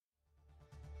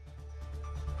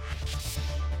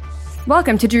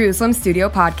Welcome to Jerusalem Studio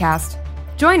Podcast.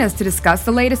 Join us to discuss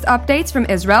the latest updates from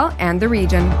Israel and the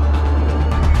region.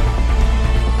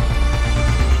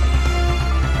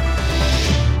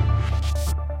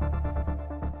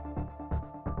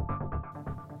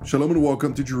 Shalom and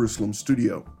welcome to Jerusalem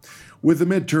Studio. With the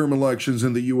midterm elections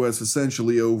in the U.S.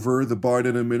 essentially over, the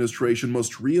Biden administration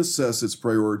must reassess its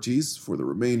priorities for the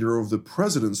remainder of the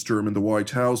president's term in the White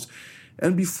House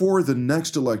and before the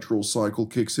next electoral cycle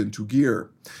kicks into gear.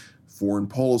 Foreign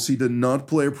policy did not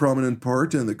play a prominent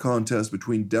part in the contest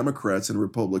between Democrats and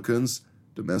Republicans.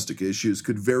 Domestic issues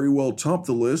could very well top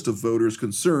the list of voters'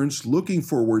 concerns looking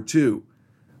forward to.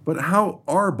 But how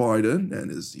are Biden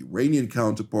and his Iranian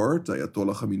counterpart,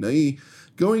 Ayatollah Khamenei,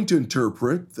 going to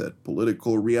interpret that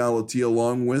political reality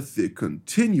along with the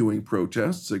continuing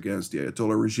protests against the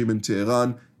Ayatollah regime in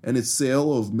Tehran and its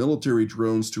sale of military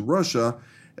drones to Russia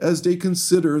as they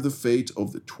consider the fate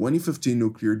of the 2015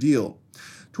 nuclear deal?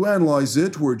 To analyze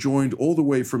it, we're joined all the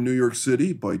way from New York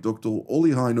City by Dr.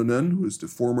 Olli Heinonen, who is the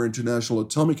former International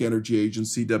Atomic Energy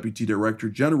Agency Deputy Director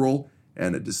General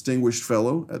and a distinguished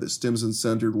fellow at the Stimson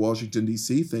Center in Washington,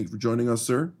 D.C. Thank you for joining us,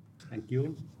 sir. Thank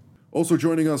you. Also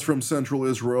joining us from Central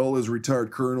Israel is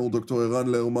retired Colonel Dr. Eran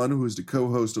Lerman, who is the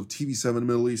co-host of TV7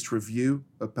 Middle East Review,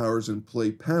 a Powers and Play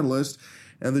panelist,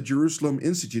 and the Jerusalem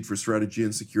Institute for Strategy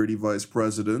and Security Vice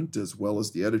President, as well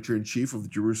as the Editor-in-Chief of the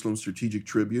Jerusalem Strategic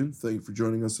Tribune. Thank you for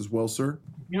joining us as well, sir.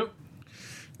 Yep.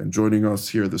 And joining us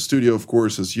here at the studio, of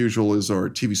course, as usual, is our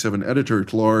TV7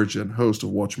 editor-at-large and host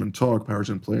of Watchmen Talk, Powers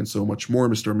and Play, and so much more,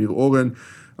 Mr. Amir Oren.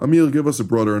 Amir, give us a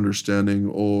broader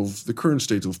understanding of the current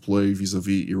state of play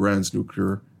vis-a-vis Iran's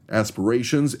nuclear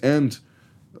aspirations and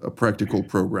a practical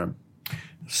program.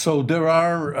 So there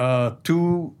are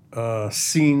two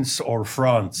scenes or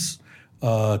fronts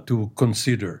to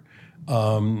consider.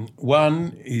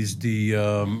 One is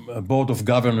the Board of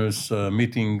Governors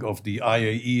meeting of the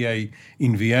IAEA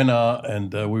in Vienna,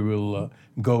 and we will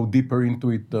go deeper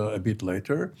into it a bit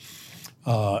later.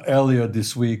 Earlier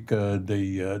this week,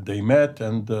 they met,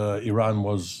 and Iran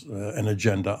was an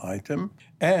agenda item.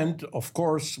 And, of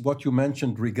course, what you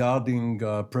mentioned regarding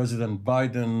President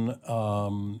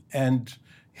Biden and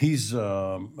his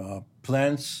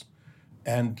plans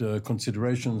and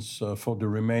considerations for the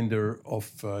remainder of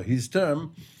his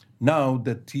term, now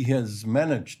that he has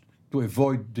managed to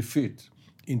avoid defeat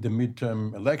in the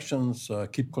midterm elections,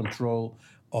 keep control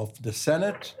of the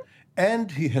Senate,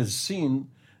 and he has seen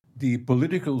the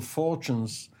political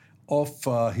fortunes of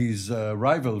his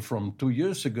rival from 2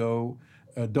 years ago,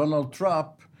 Donald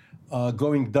Trump,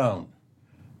 going down.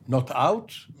 Not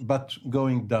out, but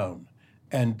going down.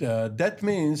 And that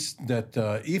means that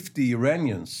if the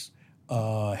Iranians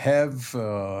have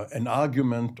an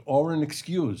argument or an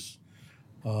excuse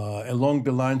along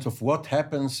the lines of what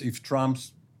happens if Trump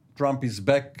is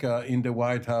back in the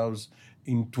White House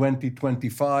in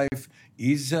 2025.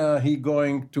 Is he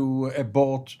going to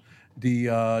abort the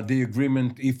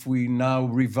agreement if we now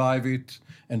revive it?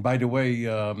 And by the way,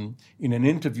 in an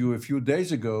interview a few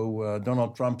days ago,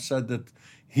 Donald Trump said that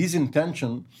his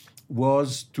intention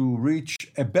was to reach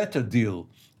a better deal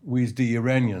with the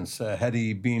Iranians had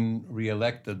he been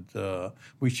reelected,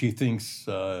 which he thinks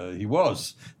he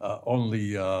was.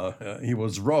 Only he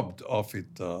was robbed of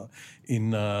it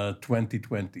in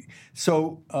 2020.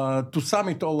 So to sum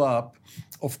it all up,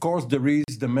 of course, there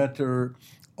is the matter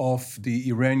of the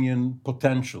Iranian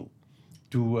potential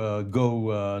to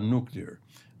go nuclear.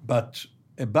 But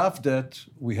above that,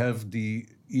 we have the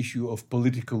issue of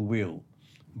political will,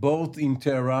 both in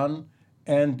Tehran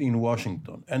and in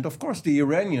Washington. And of course, the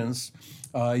Iranians,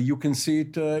 you can see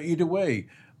it either way.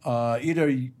 Either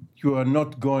you are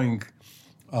not going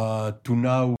to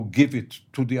now give it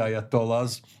to the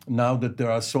Ayatollahs, now that there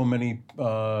are so many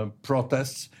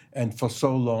protests and for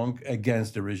so long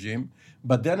against the regime.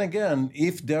 But then again,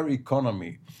 if their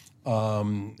economy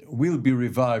will be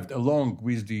revived along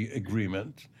with the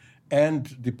agreement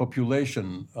and the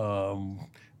population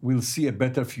will see a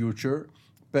better future,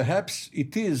 perhaps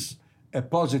it is a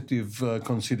positive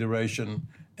consideration.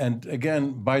 And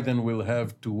again, Biden will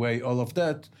have to weigh all of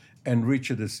that and reach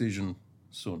a decision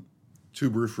soon. Two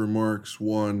brief remarks.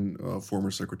 One,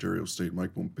 former Secretary of State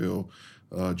Mike Pompeo,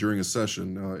 during a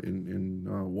session in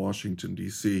Washington,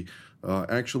 D.C.,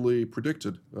 actually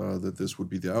predicted that this would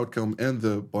be the outcome, and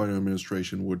the Biden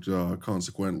administration would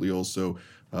consequently also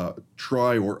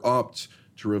try or opt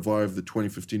to revive the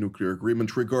 2015 nuclear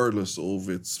agreement, regardless of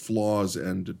its flaws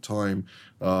and the time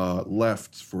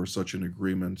left for such an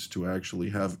agreement to actually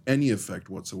have any effect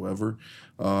whatsoever.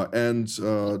 And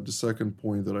the second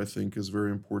point that I think is very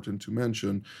important to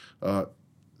mention,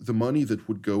 the money that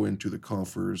would go into the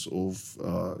coffers of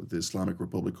the Islamic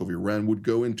Republic of Iran would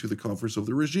go into the coffers of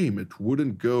the regime. It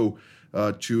wouldn't go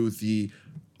to the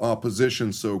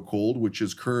opposition, so-called, which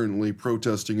is currently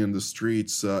protesting in the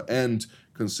streets and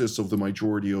consists of the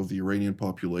majority of the Iranian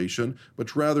population,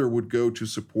 but rather would go to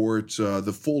support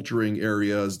the faltering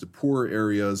areas, the poor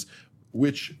areas,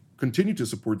 which continue to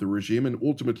support the regime and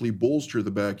ultimately bolster the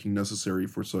backing necessary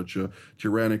for such a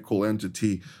tyrannical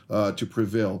entity to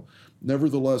prevail.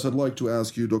 Nevertheless, I'd like to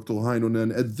ask you, Dr.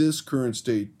 Heinonen, at this current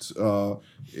state,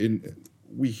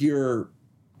 we hear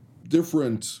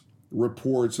different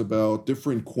reports about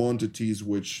different quantities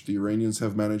which the Iranians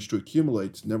have managed to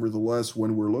accumulate. Nevertheless,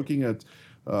 when we're looking at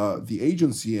the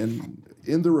agency and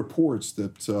in the reports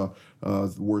that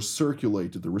were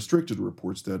circulated, the restricted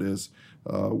reports, that is,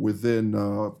 within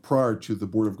prior to the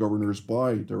Board of Governors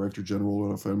by Director General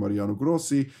Rafael Mariano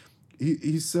Grossi,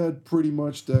 he said pretty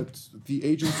much that the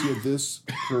agency at this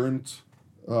current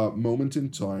moment in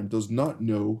time does not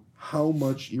know how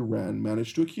much Iran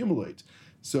managed to accumulate.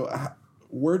 So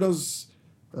where does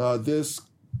this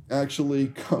actually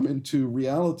come into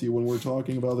reality when we're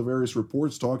talking about the various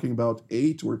reports talking about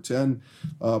 8 or 10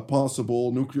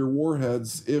 possible nuclear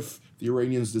warheads if the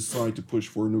Iranians decide to push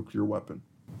for a nuclear weapon?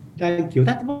 Thank you.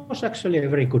 That was actually a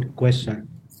very good question.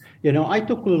 I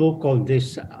took a look on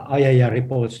this IAEA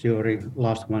reports during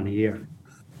last 1 year.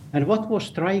 And what was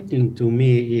striking to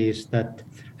me is that,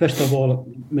 first of all,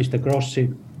 Mr.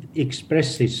 Grossi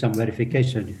expresses some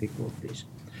verification difficulties.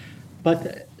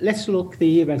 But let's look at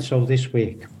the events of this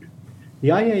week. The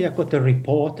IAEA got a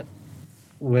report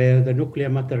where the nuclear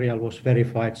material was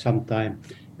verified sometime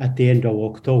at the end of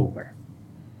October.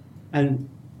 And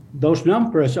those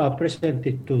numbers are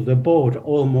presented to the board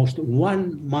almost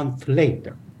 1 month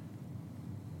later.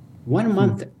 1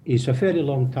 month is a fairly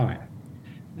long time.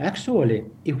 Actually,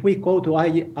 if we go to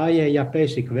IAEA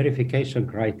basic verification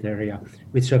criteria,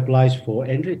 which applies for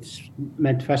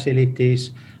enrichment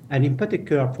facilities, and in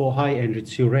particular for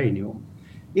high-enriched uranium,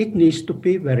 it needs to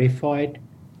be verified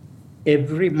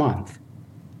every month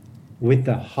with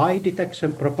a high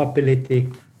detection probability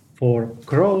for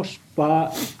gross,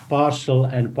 partial,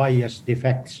 and bias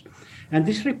defects. And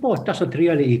this report doesn't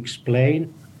really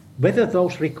explain whether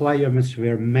those requirements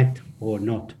were met or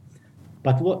not.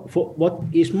 But what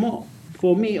is more,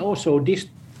 for me, also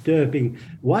disturbing,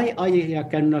 why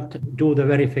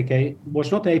IAEA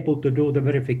was not able to do the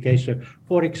verification,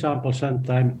 for example,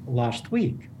 sometime last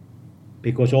week,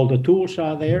 because all the tools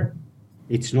are there,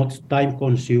 it's not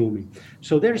time-consuming.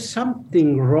 So there's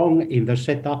something wrong in the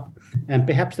setup, and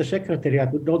perhaps the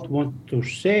Secretariat don't want to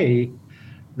say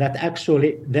that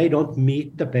actually they don't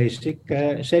meet the basic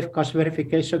safeguards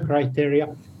verification criteria,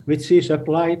 which is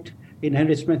applied in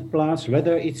enrichment plants,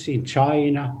 whether it's in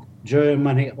China,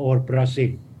 Germany, or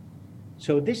Brazil.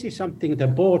 So this is something the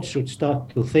board should start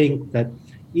to think that,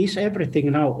 is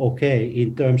everything now okay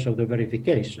in terms of the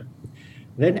verification?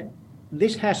 Then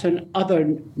this has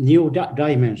another new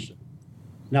dimension.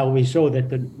 Now we saw that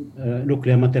the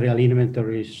nuclear material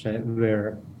inventories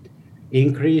were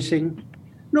increasing.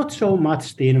 Not so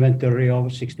much the inventory of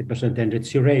 60%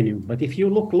 enriched uranium, but if you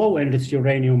look low enriched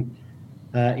uranium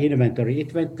inventory,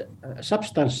 it went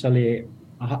substantially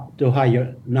to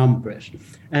higher numbers.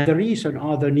 And the reason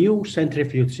are the new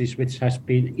centrifuges which has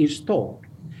been installed.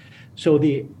 So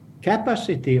the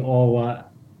capacity of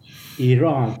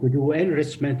Iran to do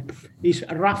enrichment is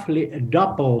roughly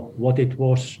double what it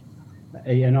was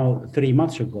 3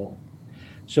 months ago.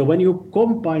 So when you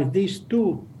combine these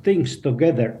two things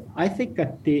together, I think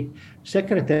that the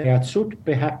Secretariat should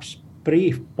perhaps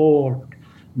brief board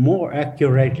more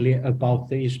accurately about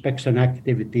the inspection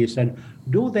activities and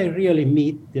do they really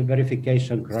meet the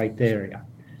verification criteria?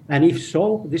 And if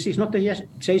so, this is not a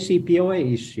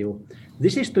JCPOA issue.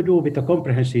 This is to do with the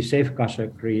Comprehensive Safeguards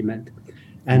Agreement.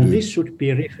 And this should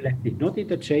be reflected not in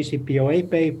the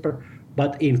JCPOA paper,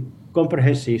 but in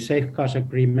Comprehensive Safeguards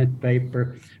Agreement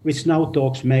paper, which now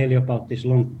talks mainly about these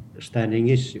long-standing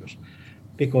issues.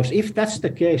 Because if that's the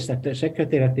case, that the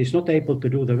Secretariat is not able to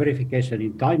do the verification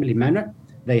in timely manner,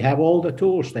 they have all the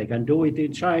tools, they can do it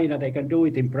in China, they can do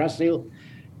it in Brazil.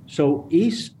 So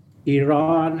is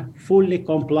Iran fully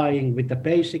complying with the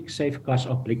basic safeguards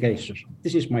obligations?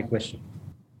 This is my question.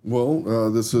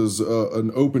 Well, this is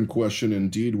an open question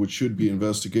indeed, which should be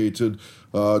investigated.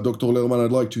 Dr. Lerman,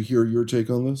 I'd like to hear your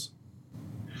take on this.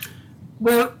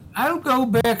 Well, I'll go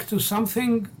back to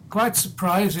something quite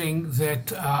surprising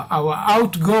that our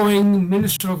outgoing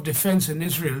Minister of Defense in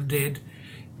Israel did,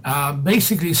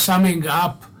 basically summing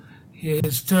up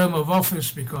his term of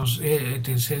office, because it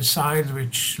is his side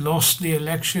which lost the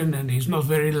election and he's not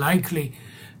very likely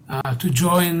to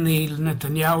join the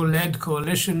Netanyahu-led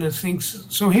coalition.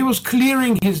 So he was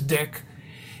clearing his deck.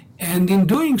 And in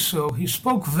doing so, he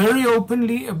spoke very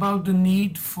openly about the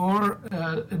need for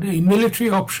the military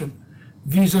option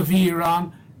vis-a-vis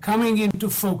Iran coming into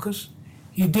focus.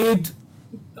 He did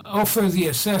offer the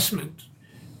assessment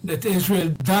that Israel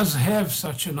does have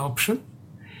such an option.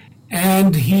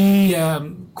 And he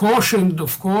cautioned,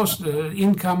 of course, the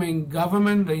incoming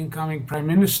government, the incoming prime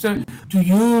minister, to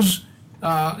use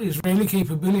Israeli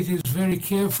capabilities very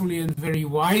carefully and very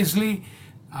wisely.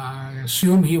 I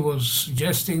assume he was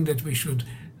suggesting that we should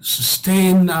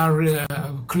sustain our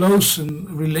close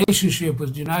relationship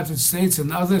with the United States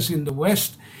and others in the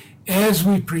West as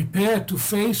we prepare to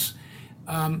face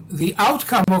the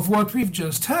outcome of what we've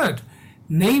just heard,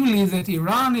 namely that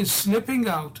Iran is slipping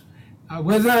out.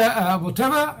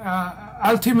 Whatever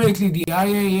ultimately the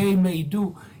IAEA may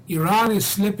do, Iran is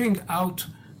slipping out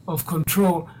of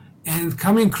control and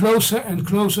coming closer and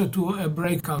closer to a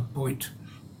breakout point.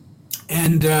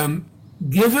 And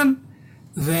given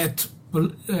that,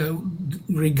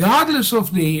 regardless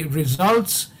of the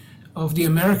results of the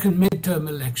American midterm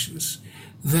elections,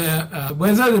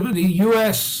 whether the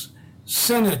U.S.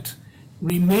 Senate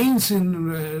remains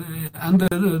under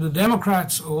the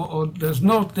Democrats or does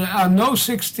not, there are no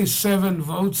 67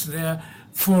 votes there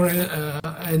for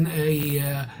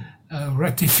a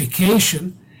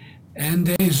ratification. And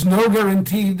there is no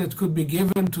guarantee that could be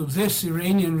given to this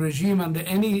Iranian regime under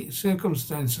any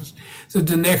circumstances that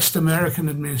the next American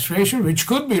administration, which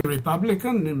could be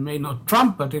Republican, it may not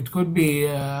Trump, but it could be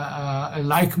a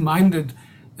like-minded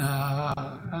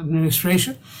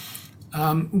administration,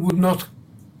 would not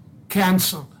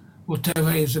cancel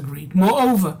whatever is agreed.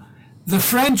 Moreover, the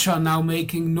French are now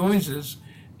making noises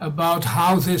about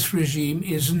how this regime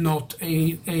is not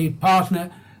a partner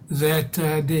that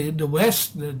the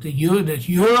West, that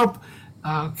Europe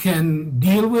can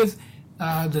deal with.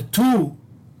 The two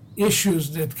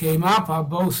issues that came up are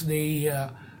both the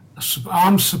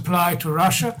arms supply to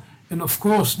Russia and, of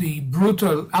course, the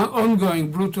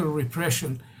ongoing brutal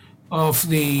repression of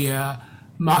the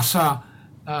Massa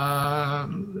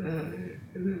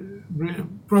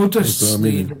protests.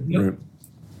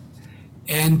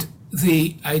 And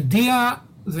the idea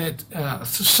that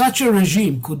such a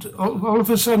regime could all of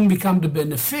a sudden become the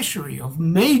beneficiary of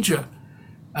major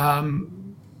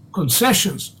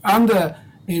concessions under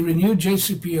a renewed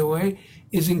JCPOA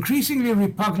is increasingly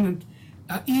repugnant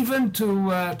even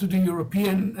to the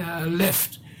European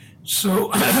left. So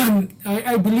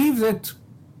I believe that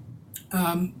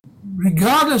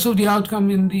regardless of the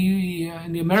outcome in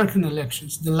the American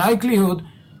elections, the likelihood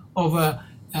of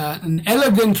an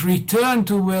elegant return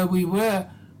to where we were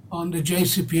on the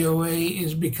JCPOA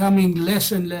is becoming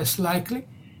less and less likely.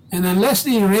 And unless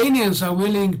the Iranians are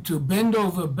willing to bend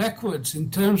over backwards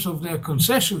in terms of their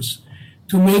concessions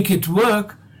to make it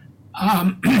work,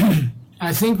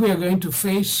 I think we are going to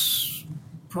face,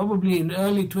 probably in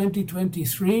early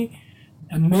 2023,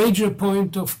 a major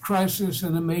point of crisis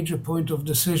and a major point of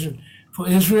decision for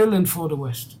Israel and for the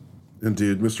West.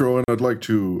 Indeed. Mr. Owen, I'd like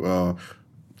to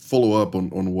follow up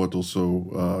on what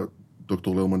also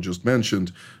Dr. Lelman just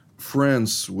mentioned.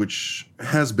 France, which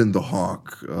has been the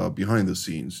hawk behind the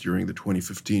scenes during the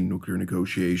 2015 nuclear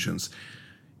negotiations,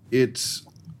 it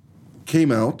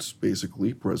came out,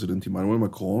 basically, President Emmanuel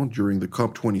Macron, during the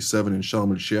COP27 in Sharm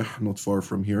el-Sheikh, not far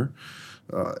from here,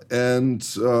 and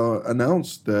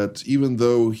announced that even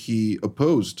though he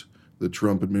opposed the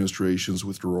Trump administration's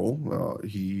withdrawal,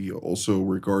 he also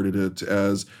regarded it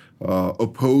as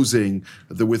opposing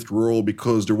the withdrawal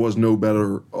because there was no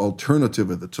better alternative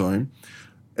at the time.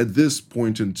 At this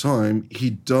point in time, he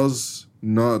does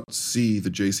not see the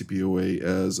JCPOA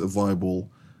as a viable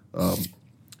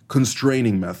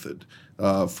constraining method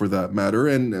for that matter.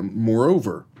 And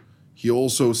moreover, he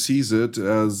also sees it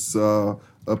as a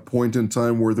point in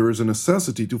time where there is a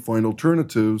necessity to find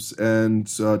alternatives and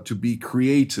to be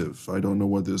creative. I don't know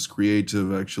what this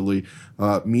creative actually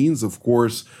means. Of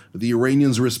course, the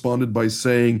Iranians responded by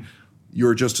saying,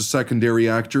 you're just a secondary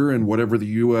actor, and whatever the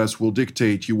U.S. will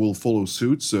dictate, you will follow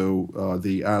suit. So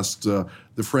they asked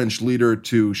the French leader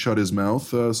to shut his mouth,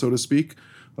 so to speak,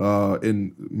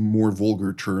 in more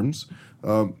vulgar terms.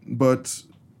 But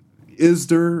is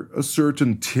there a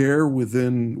certain tear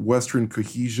within Western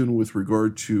cohesion with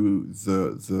regard to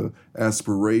the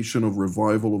aspiration of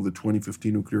revival of the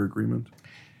 2015 nuclear agreement?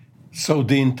 So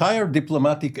the entire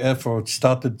diplomatic effort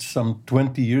started some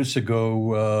 20 years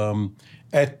ago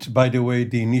by the way,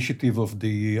 the initiative of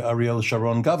the Ariel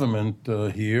Sharon government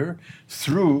here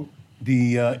through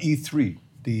the E3,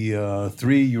 the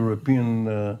three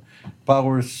European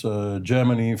powers,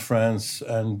 Germany, France,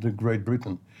 and Great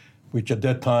Britain. which at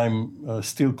that time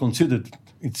still considered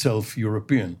itself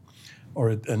European,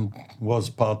 and was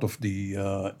part of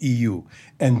the EU.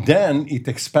 And then it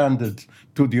expanded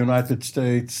to the United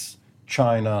States,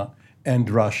 China, and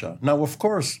Russia. Now, of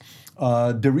course,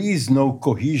 there is no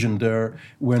cohesion there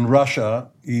when Russia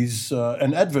is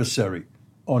an adversary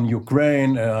on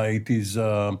Ukraine. It is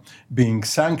being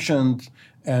sanctioned,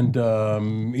 and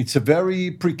it's a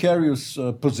very precarious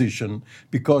position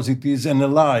because it is an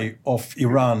ally of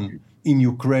Iran in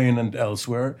Ukraine and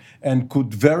elsewhere, and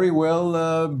could very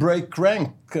well break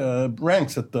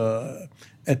ranks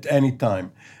at any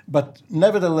time. But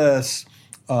nevertheless,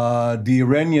 the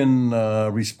Iranian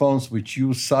response, which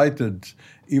you cited,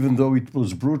 even though it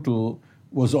was brutal,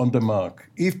 was on the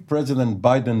mark. If President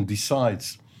Biden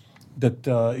decides that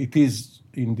it is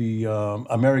in the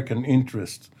American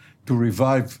interest to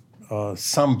revive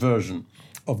some version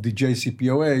of the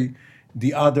JCPOA,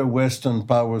 the other Western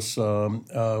powers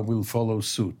will follow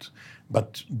suit.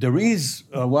 But there is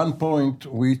one point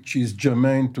which is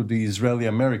germane to the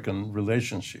Israeli-American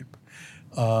relationship.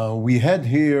 We had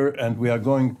here, and we are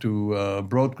going to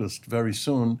broadcast very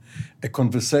soon, a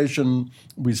conversation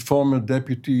with former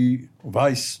Deputy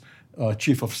Vice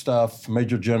Chief of Staff,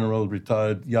 Major General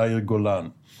retired Yair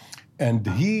Golan. And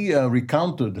he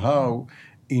recounted how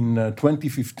in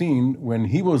 2015, when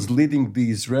he was leading the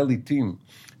Israeli team,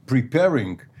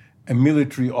 preparing a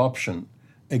military option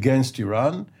against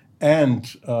Iran and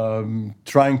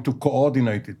trying to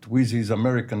coordinate it with his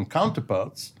American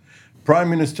counterparts, Prime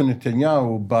Minister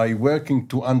Netanyahu, by working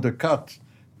to undercut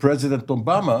President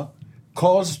Obama,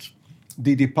 caused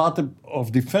the Department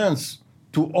of Defense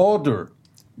to order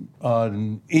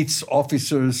its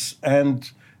officers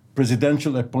and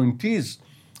presidential appointees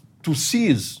to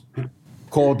cease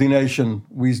coordination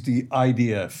with the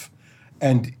IDF.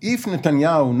 And if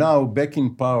Netanyahu, now back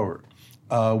in power,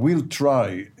 will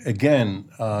try again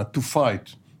to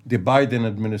fight the Biden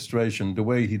administration the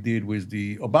way he did with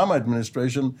the Obama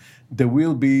administration, there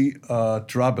will be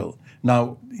trouble.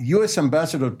 Now, U.S.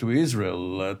 Ambassador to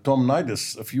Israel, Tom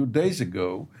Nides, a few days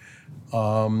ago,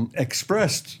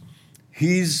 expressed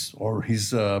his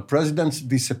president's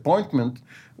disappointment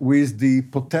with the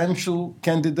potential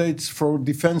candidates for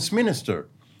defense minister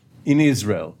in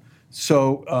Israel.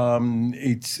 So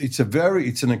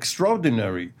it's an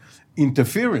extraordinary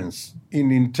interference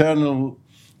in internal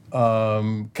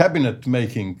cabinet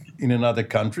making in another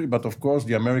country. But of course,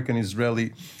 the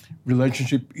American-Israeli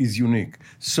relationship is unique.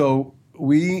 So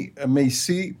we may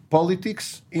see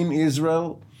politics in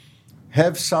Israel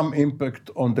have some impact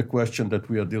on the question that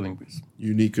we are dealing with.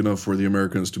 Unique enough for the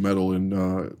Americans to meddle in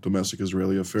domestic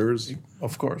Israeli affairs?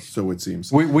 Of course. So it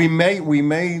seems. We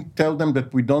may tell them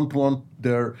that we don't want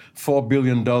their $4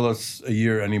 billion a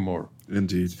year anymore.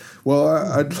 Indeed.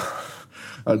 Well,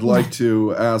 I'd like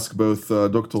to ask both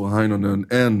Dr.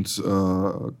 Heinonen and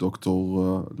Dr.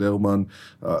 Lerman,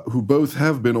 who both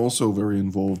have been also very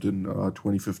involved in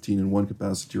 2015 in one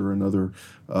capacity or another.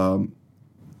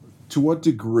 To what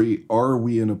degree are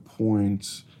we in a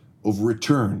point of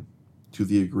return to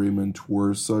the agreement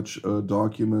where such a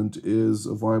document is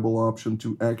a viable option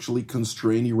to actually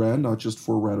constrain Iran, not just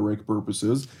for rhetoric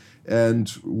purposes,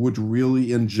 and would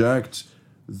really inject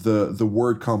the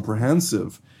word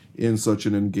comprehensive in such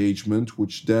an engagement,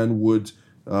 which then would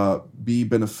be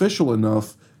beneficial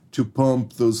enough to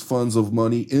pump those funds of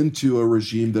money into a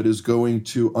regime that is going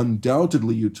to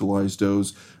undoubtedly utilize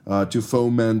those to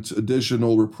foment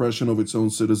additional repression of its own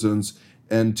citizens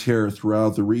and terror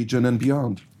throughout the region and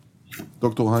beyond.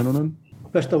 Dr. Heinonen?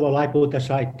 First of all, I put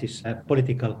aside this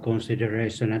political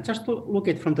consideration and just look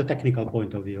at it from the technical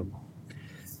point of view.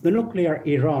 The nuclear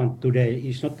Iran today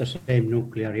is not the same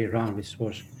nuclear Iran which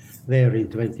was there in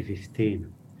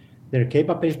 2015. Their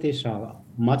capabilities are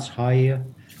much higher.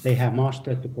 They have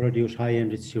mastered to produce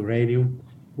high-enriched uranium.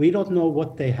 We don't know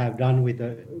what they have done with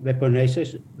the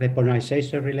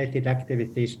weaponization-related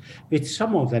activities, which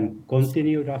some of them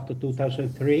continued after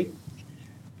 2003.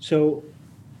 So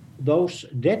those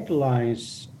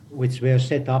deadlines which were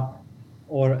set up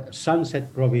or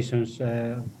sunset provisions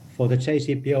for the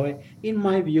JCPOA, in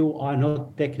my view, are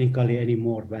not technically any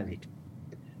more valid.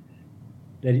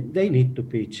 They need to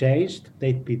be changed.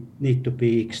 They need to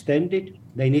be extended.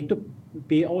 They need to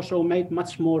be also made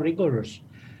much more rigorous,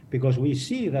 because we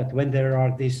see that when there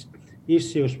are these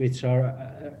issues which are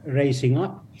raising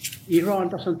up, Iran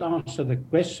doesn't answer the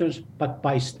questions but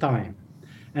buys time.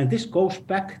 And this goes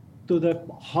back to the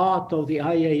heart of the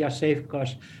IAEA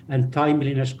safeguards and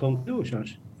timeliness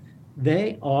conclusions.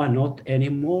 They are not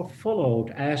anymore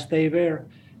followed as they were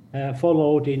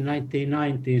followed in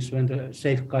 1990s when the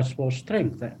safeguards were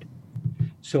strengthened.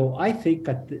 So I think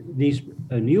that this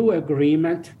new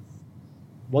agreement,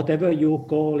 whatever you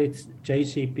call it,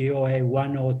 JCPOA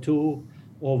 1 or 2,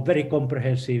 or very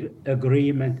comprehensive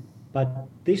agreement, but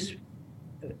this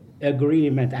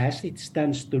agreement as it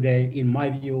stands today, in my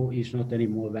view, is not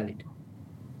anymore valid.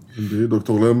 Indeed,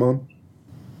 Dr. Lehmann.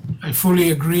 I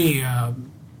fully agree.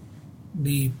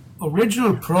 The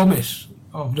original promise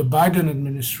of the Biden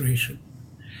administration,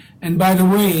 and by the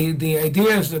way, the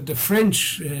ideas that the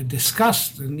French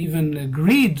discussed and even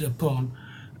agreed upon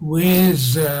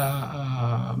with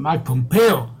Mike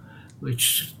Pompeo,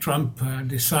 which Trump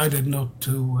decided not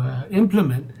to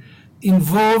implement,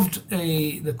 involved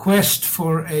the quest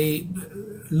for a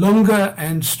longer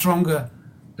and stronger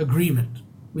agreement,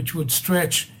 which would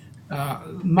stretch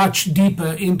much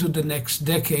deeper into the next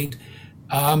decade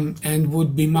and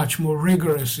would be much more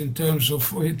rigorous in terms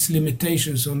of its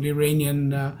limitations on the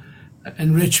Iranian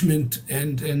enrichment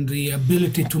and the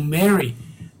ability to marry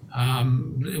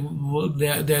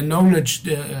their knowledge,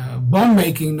 their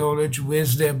bomb-making knowledge,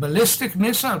 with their ballistic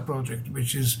missile project,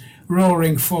 which is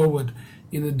roaring forward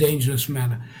in a dangerous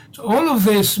manner. So all of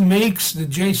this makes the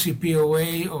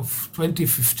JCPOA of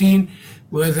 2015,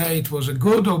 whether it was a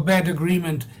good or bad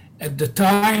agreement at the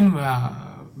time,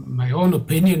 my own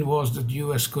opinion was that the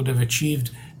US could have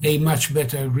achieved a much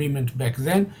better agreement back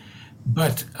then.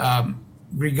 But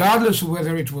regardless of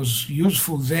whether it was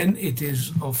useful then, it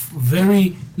is of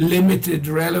very limited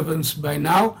relevance by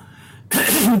now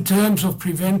in terms of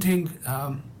preventing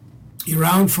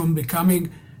Iran from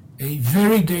becoming a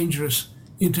very dangerous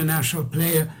international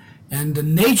player. And the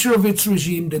nature of its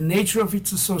regime, the nature of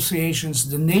its associations,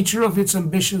 the nature of its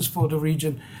ambitions for the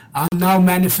region are now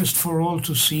manifest for all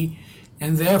to see.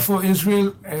 And therefore,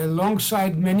 Israel,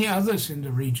 alongside many others in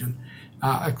the region,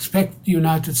 expect the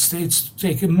United States to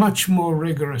take a much more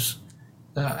rigorous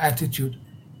attitude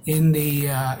in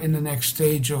the next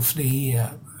stage of the. I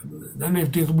don't know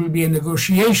if it will be a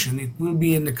negotiation. It will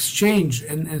be an exchange,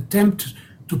 an attempt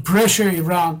to pressure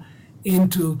Iran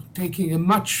into taking a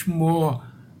much more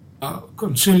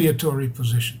conciliatory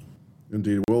position.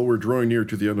 Indeed. Well, we're drawing near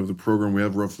to the end of the program. We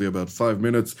have roughly about 5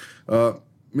 minutes.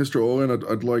 Mr. Oren,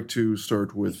 I'd like to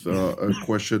start with a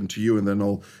question to you, and then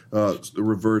I'll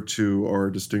revert to our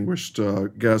distinguished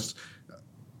guests.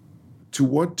 To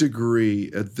what degree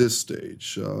at this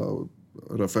stage,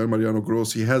 Rafael Mariano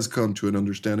Grossi has come to an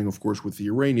understanding, of course, with the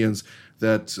Iranians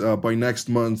that by next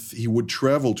month he would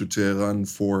travel to Tehran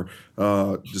for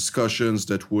discussions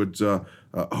that would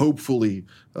hopefully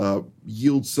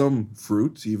yield some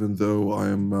fruit, even though I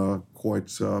am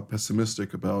quite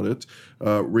pessimistic about it,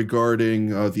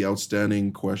 regarding the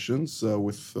outstanding questions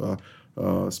with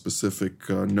specific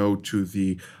note to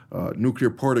the nuclear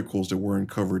particles that were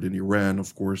uncovered in Iran,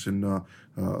 of course, in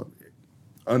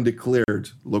undeclared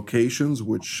locations,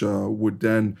 which would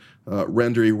then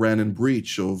render Iran in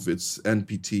breach of its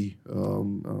NPT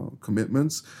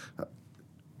commitments.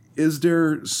 Is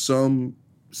there some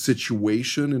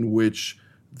situation in which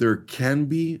there can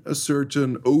be a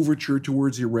certain overture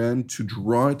towards Iran to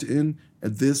draw it in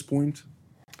at this point?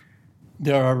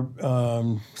 There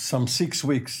are some 6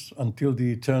 weeks until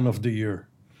the turn of the year.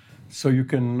 So you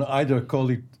can either call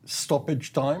it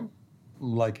stoppage time,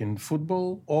 like in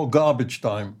football, or garbage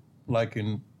time, like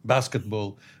in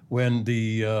basketball, when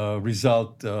the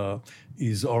result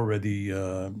is already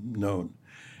known.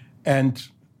 And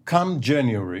come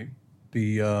January,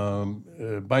 the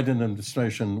Biden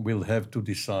administration will have to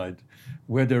decide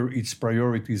whether its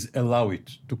priorities allow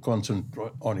it to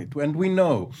concentrate on it. And we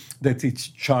know that it's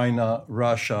China,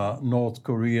 Russia, North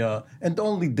Korea, and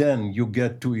only then you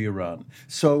get to Iran.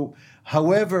 So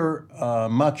however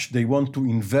much they want to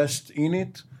invest in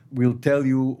it will tell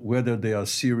you whether they are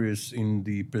serious in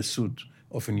the pursuit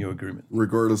of a new agreement.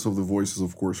 Regardless of the voices,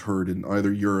 of course, heard in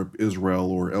either Europe,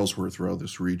 Israel, or elsewhere throughout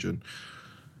this region.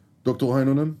 Dr.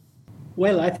 Heinonen?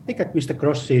 Well, I think that Mr.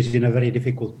 Grossi is in a very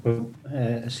difficult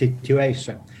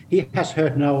situation. He has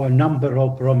heard now a number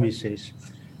of promises,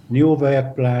 new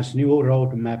work plans, new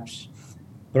roadmaps,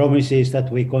 promises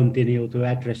that we continue to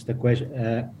address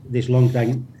these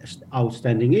long-time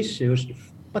outstanding issues,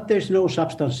 but there's no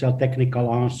substantial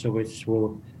technical answer which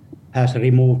has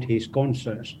removed his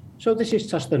concerns. So this is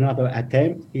just another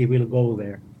attempt. He will go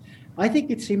there. I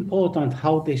think it's important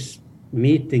how this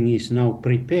meeting is now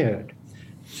prepared,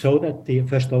 so that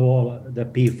first of all, the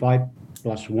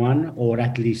P5+1, or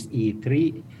at least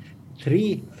E3,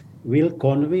 will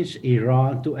convince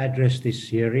Iran to address this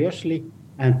seriously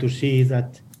and to see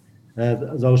that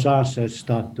those answers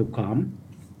start to come.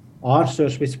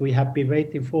 Answers which we have been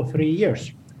waiting for 3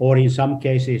 years, or in some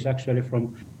cases actually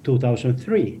from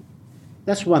 2003.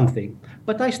 That's one thing.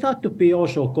 But I start to be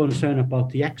also concerned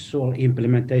about the actual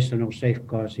implementation of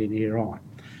safeguards in Iran,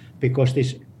 because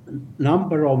this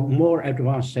number of more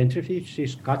advanced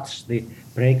centrifuges cuts the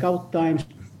breakout times.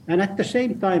 And at the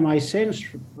same time, I sense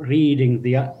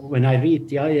when I read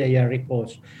the IAEA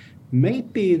reports,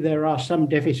 maybe there are some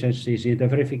deficiencies in the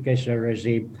verification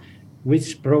regime,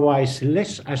 which provides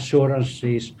less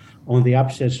assurances on the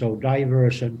absence of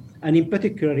diversion, and in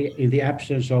particular in the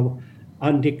absence of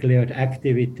undeclared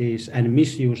activities and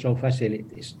misuse of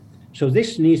facilities. So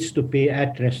this needs to be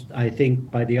addressed, I think,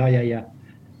 by the IAEA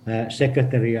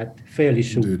Secretariat fairly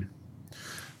soon. Indeed.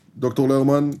 Dr.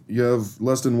 Lelman, you have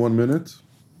less than 1 minute.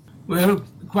 Well,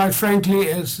 quite frankly,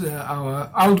 as our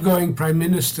outgoing Prime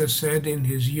Minister said in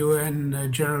his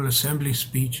UN General Assembly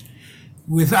speech,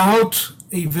 without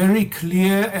a very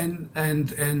clear and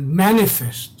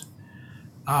manifest,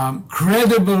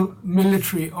 credible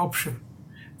military option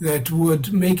that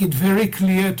would make it very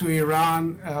clear to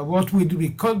Iran what would be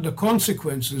the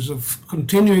consequences of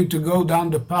continuing to go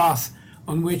down the path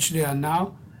on which they are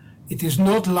now, it is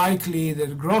not likely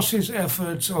that Grossi's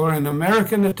efforts or an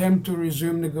American attempt to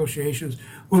resume negotiations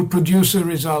will produce a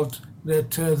result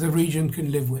that the region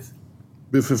can live with.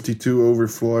 B-52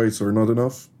 overflights are not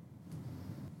enough?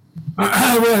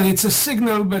 Well, it's a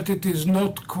signal, but it is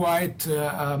not quite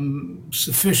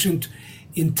sufficient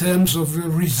in terms of the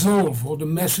resolve or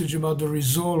the message about the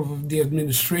resolve of the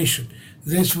administration.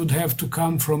 This would have to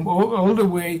come from all the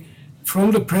way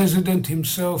from the president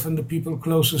himself and the people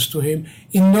closest to him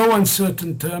in no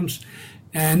uncertain terms.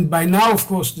 And by now, of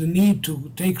course, the need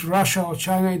to take Russia or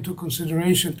China into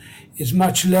consideration is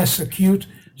much less acute.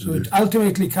 So it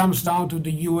ultimately comes down to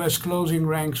the US closing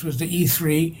ranks with the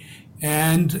E3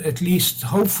 and at least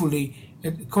hopefully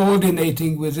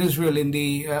coordinating with Israel in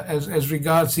the as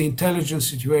regards the intelligence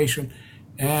situation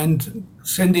and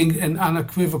sending an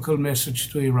unequivocal message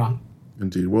to Iran.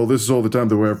 Indeed. Well, this is all the time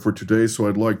that we have for today, so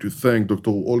I'd like to thank Dr.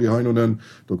 Olli Heinonen,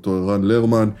 Dr. Ran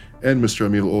Lelman, and Mr.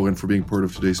 Amir Oren for being part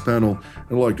of today's panel,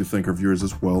 and I'd like to thank our viewers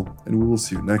as well, and we will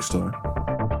see you next time.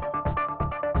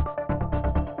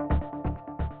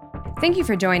 Thank you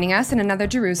for joining us in another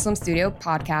Jerusalem Studio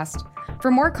podcast. For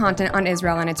more content on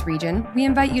Israel and its region, we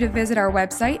invite you to visit our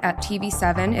website at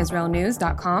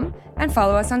tv7israelnews.com and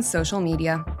follow us on social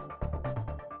media.